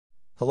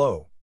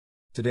Hello.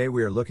 Today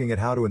we are looking at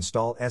how to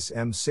install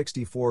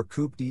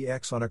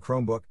sm64coopdx on a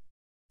Chromebook.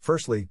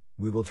 Firstly,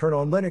 we will turn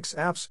on Linux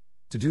apps.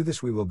 To do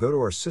this, we will go to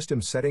our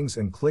system settings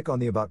and click on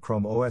the About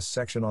Chrome OS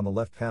section on the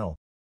left panel.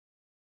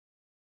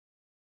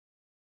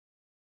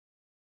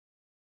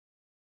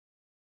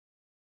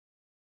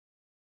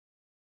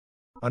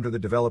 Under the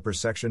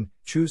Developers section,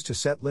 choose to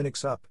set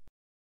Linux up.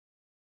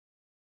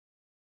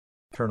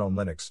 Turn on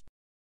Linux.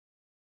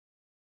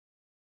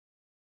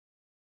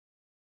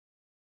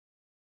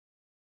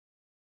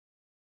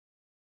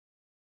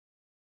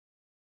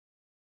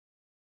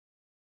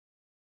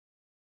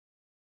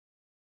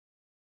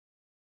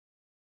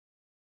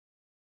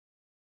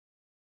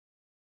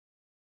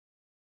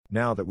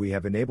 Now that we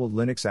have enabled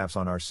Linux apps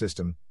on our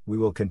system, we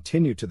will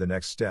continue to the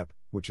next step,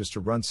 which is to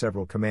run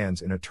several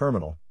commands in a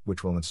terminal,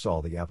 which will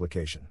install the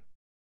application.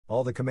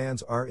 All the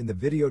commands are in the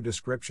video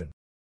description.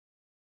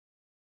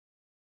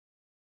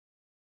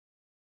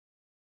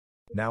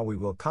 Now we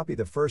will copy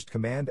the first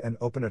command and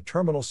open a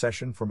terminal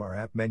session from our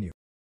app menu.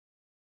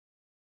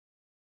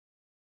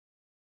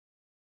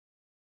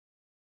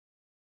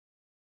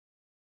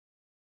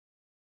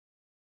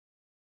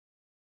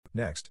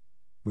 Next,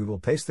 we will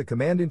paste the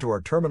command into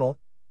our terminal,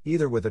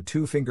 either with a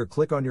two-finger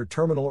click on your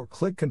terminal or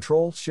click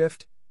Ctrl,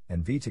 Shift,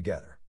 and V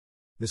together.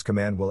 This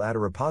command will add a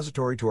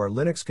repository to our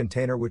Linux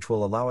container which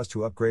will allow us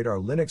to upgrade our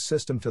Linux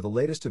system to the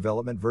latest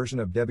development version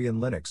of Debian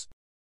Linux.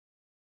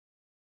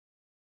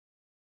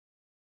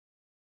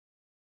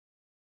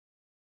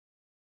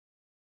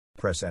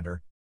 Press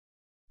Enter.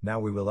 Now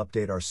we will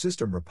update our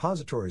system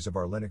repositories of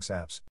our Linux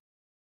apps.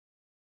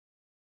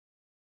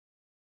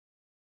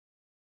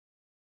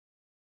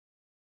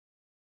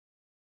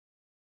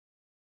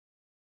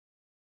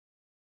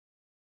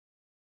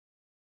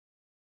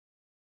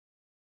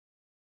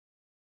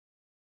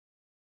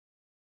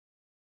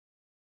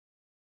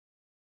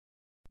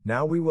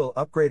 Now we will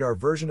upgrade our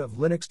version of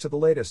Linux to the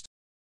latest.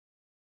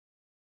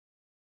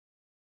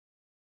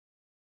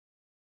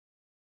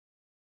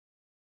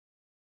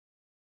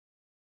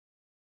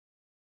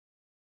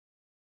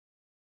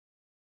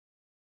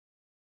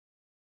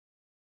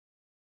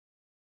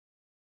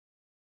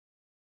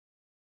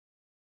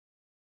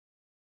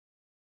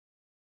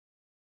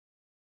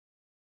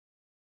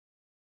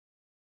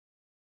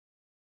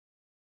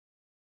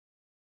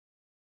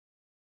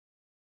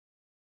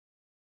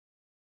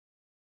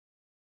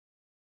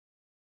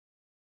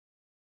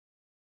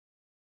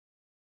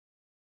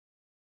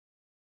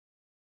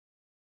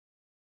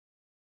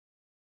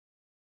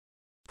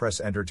 Press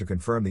Enter to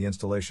confirm the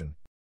installation.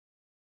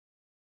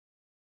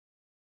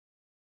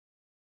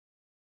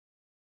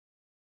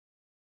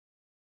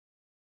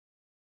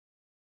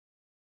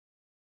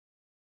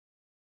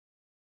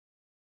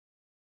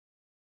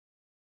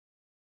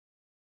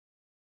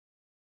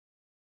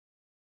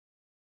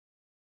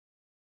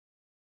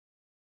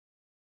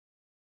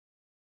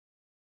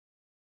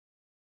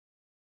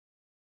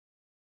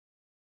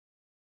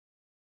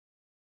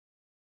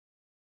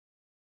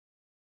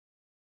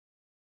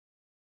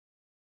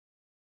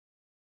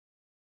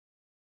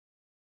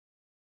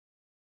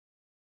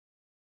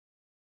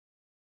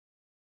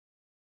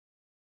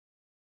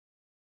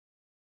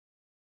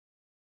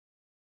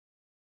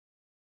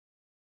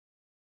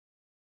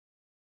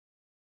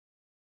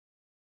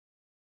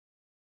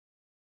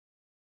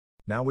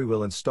 Now we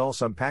will install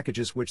some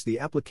packages which the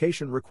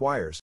application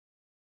requires.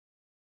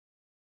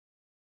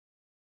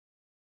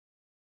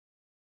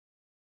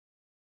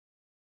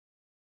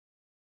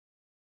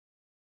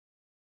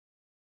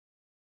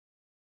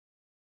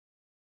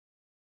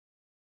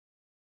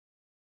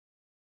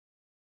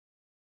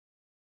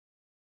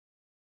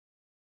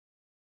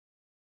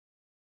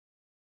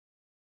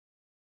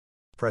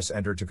 Press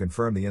Enter to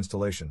confirm the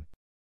installation.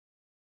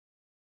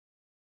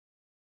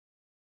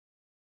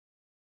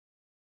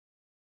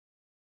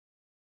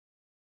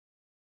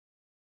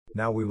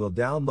 Now we will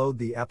download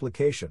the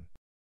application.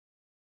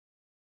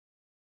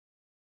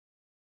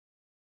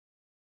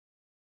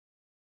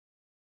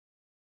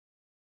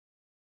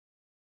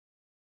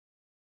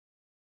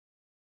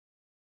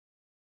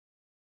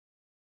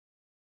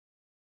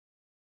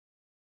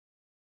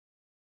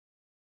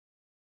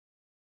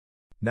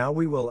 Now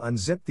we will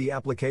unzip the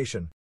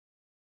application.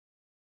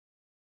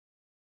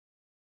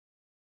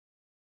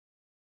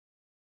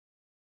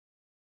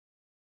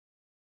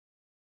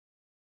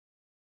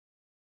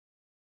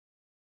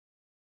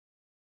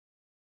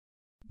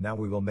 Now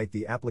we will make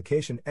the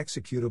application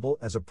executable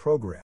as a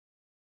program.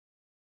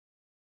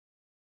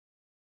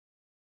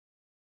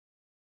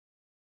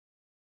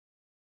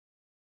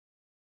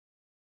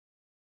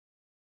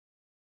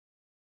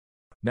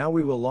 Now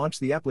we will launch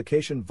the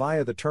application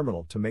via the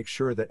terminal to make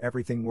sure that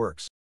everything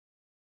works.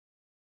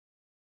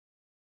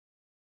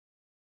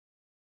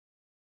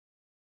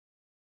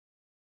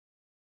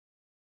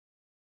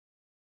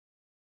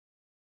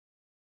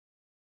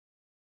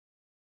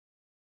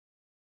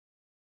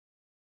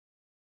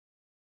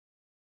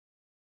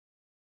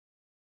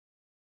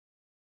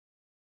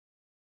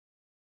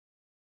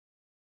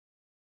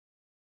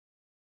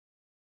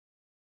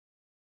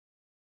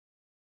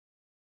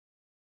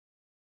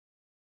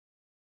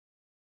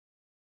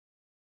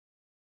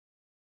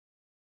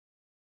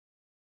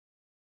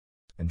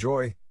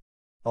 Enjoy!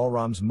 All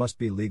ROMs must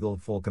be legal,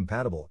 full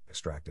compatible,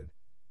 extracted,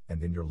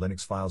 and in your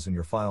Linux files in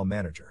your file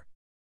manager.